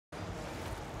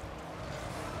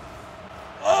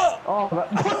Oh,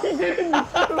 that he didn't.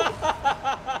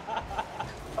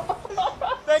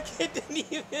 That kid didn't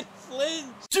even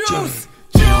flinch. Juice!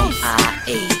 Juice!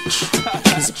 I-H.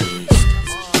 He's a beast.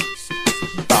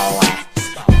 Boy.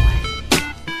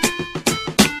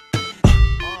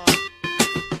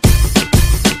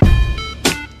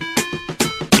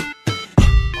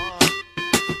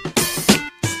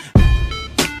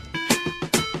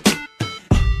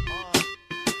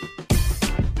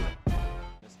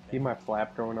 See my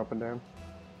flap going up and down?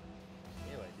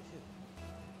 Ew,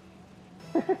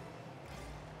 I did.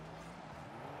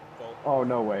 Go. Oh,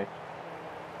 no way.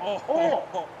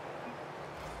 Oh!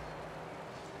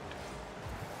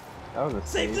 That was a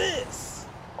Save save. this!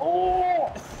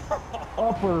 Oh!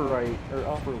 Upper right, or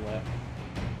upper left.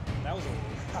 That was a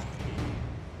rocky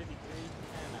 53.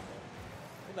 Not bad.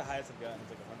 I think the highest I've gotten is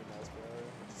like 100 miles per hour,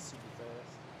 which is super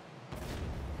fast.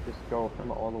 Just go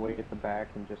from all the way at the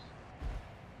back and just...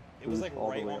 It was like all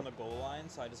the right way on up. the goal line,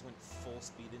 so I just went full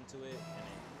speed into it, and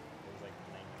it was like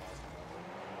 90 miles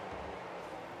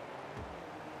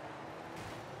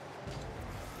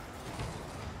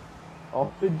per hour.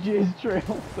 Off the jizz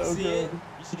trail, so See good. it?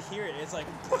 You should hear it. It's like,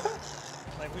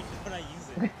 like when I use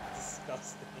it. It's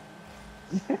disgusting.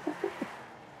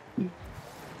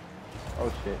 Oh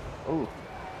shit. Oh.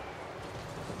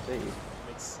 Save. It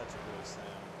makes such a gross sound.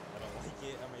 I don't like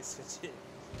it. I may switch it.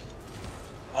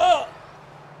 Oh!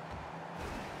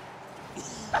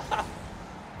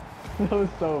 That was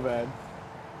so bad.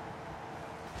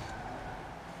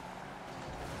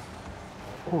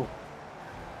 Oh.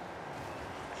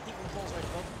 I hate when it falls right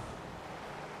above me.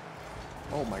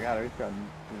 Oh my god, I just got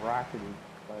rocketed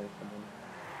by someone.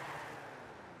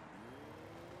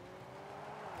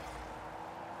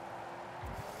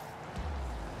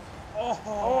 Oh!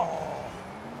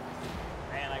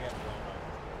 Man, I got blown up.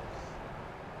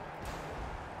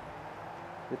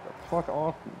 Get the fuck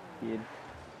off me, kid.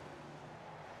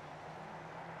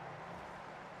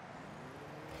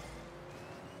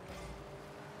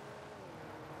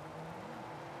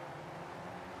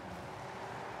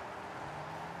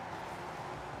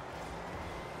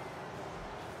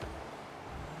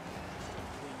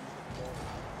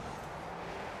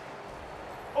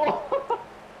 Oh!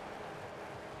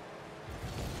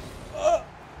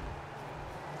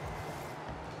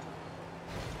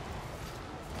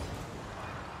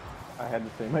 I had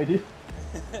the same idea.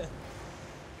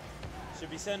 Should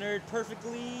be centered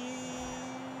perfectly.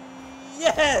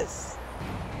 Yes!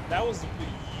 That was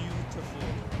beautiful.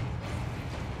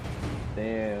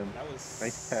 Damn. That was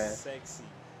Nice pass. sexy.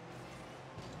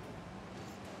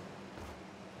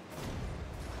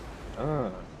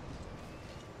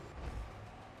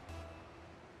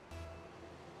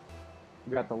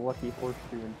 You got the lucky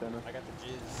horseshoe antenna. I got the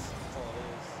jizz. That's all it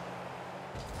is.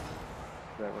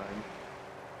 That rhymes.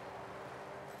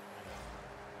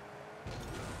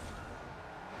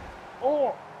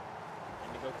 Oh!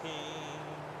 Indigo King.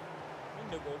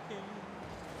 Indigo King.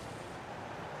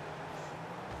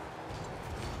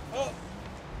 Oh!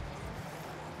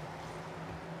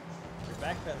 You're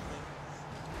backpedaling.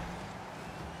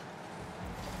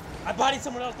 I bodied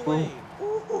someone out the way.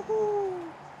 Ooh.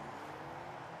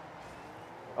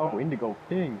 Oh, Indigo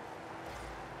King.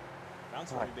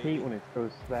 Bounce Oh, for I me, hate baby. when it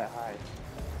goes that high.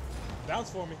 Bounce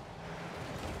for me.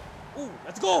 Ooh,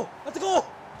 let's go! Let's go!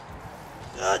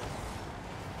 Good.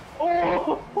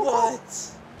 Oh!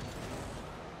 What?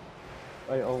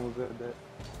 I almost did that.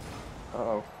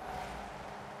 Uh-oh.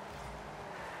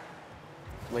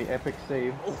 Late epic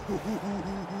save.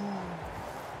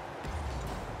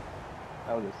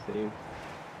 That was a save.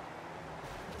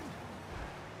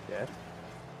 Yes.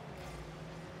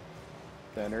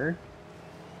 Center.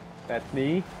 That's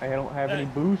me. I don't have any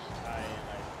boost.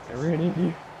 I ran into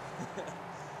you.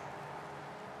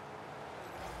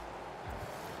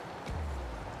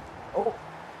 Oh!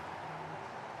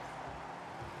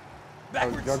 I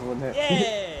was Backwards. juggling that.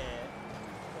 Yeah.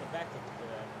 Backwards for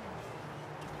that.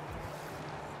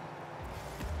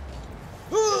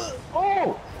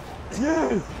 Oh!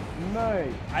 Yes!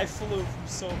 Nice! I flew from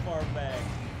so far back.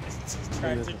 Just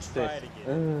tried This to is try sick. to get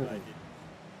it, but I didn't.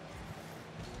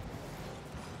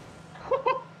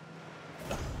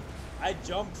 I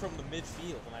jumped from the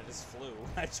midfield and I just flew.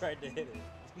 I tried to hit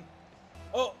it.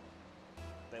 Oh!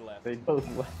 They left. They both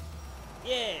left.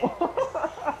 Yeah!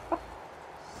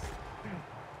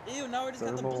 Ew, now we just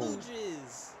got the Thermal. blue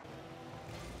jizz.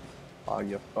 Oh,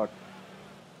 you fuck.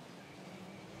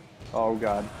 Oh,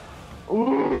 God.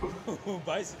 Ooh!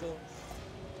 Bicycle.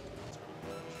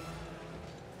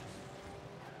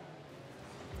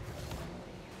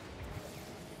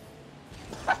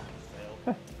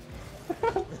 Failed.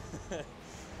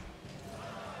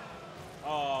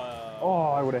 Oh,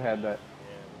 would have had that.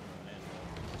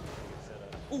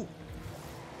 Yeah, ooh!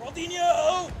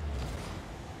 Ronaldinho!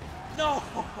 No!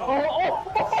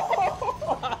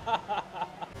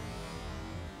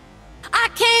 I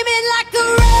came in like a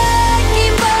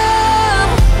wrecking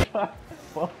ball.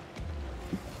 Fuck.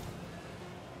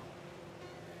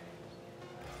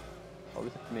 Oh,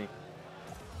 this is me.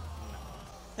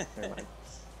 Never mind.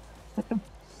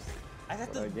 I got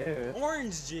I the guess.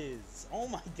 orange jizz. Oh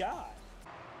my god.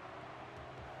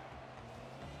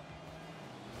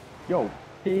 Yo,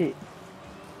 hit.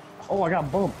 Oh, I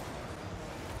got bumped.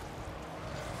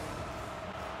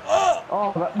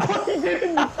 Oh, that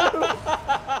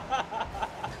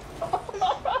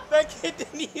That kid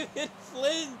didn't even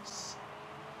flinch.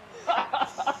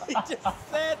 He just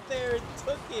sat there and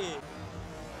took it.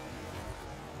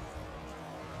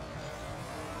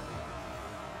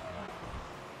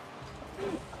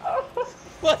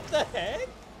 What the heck?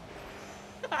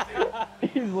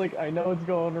 He's like, I know it's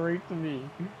going right to me.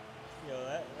 Yo,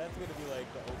 that's gonna be like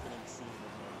the opening scene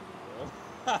of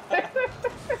the movie,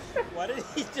 bro. Why did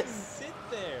he just sit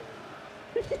there?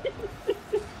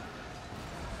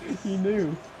 He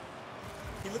knew.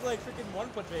 He looked like freaking One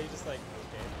Punch Man. He's just like,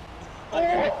 That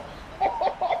okay.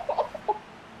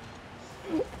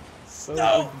 was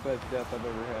No! like the best death I've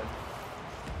ever had.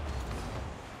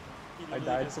 He I literally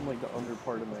died just- from like the under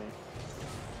part of my.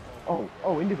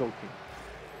 Oh, Indigo King.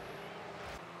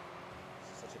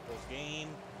 Such a close game.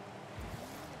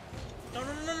 No!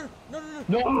 No!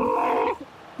 No!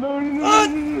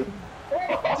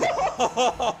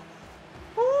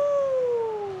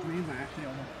 Dreams actually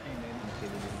almost came in and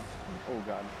did it. Oh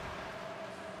god.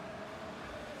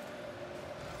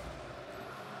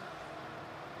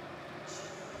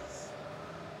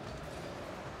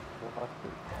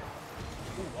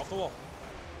 Ooh, off the wall.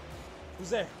 Who's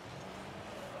there?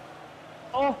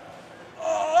 Oh!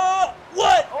 Oh!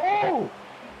 What? Oh!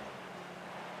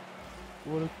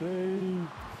 What a save!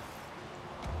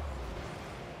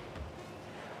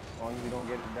 As long as you don't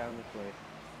get it down this way.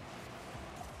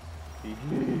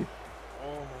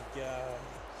 Oh my god.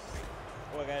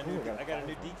 Oh, I got a new Ooh, I got a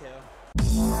decal.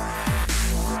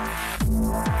 fire.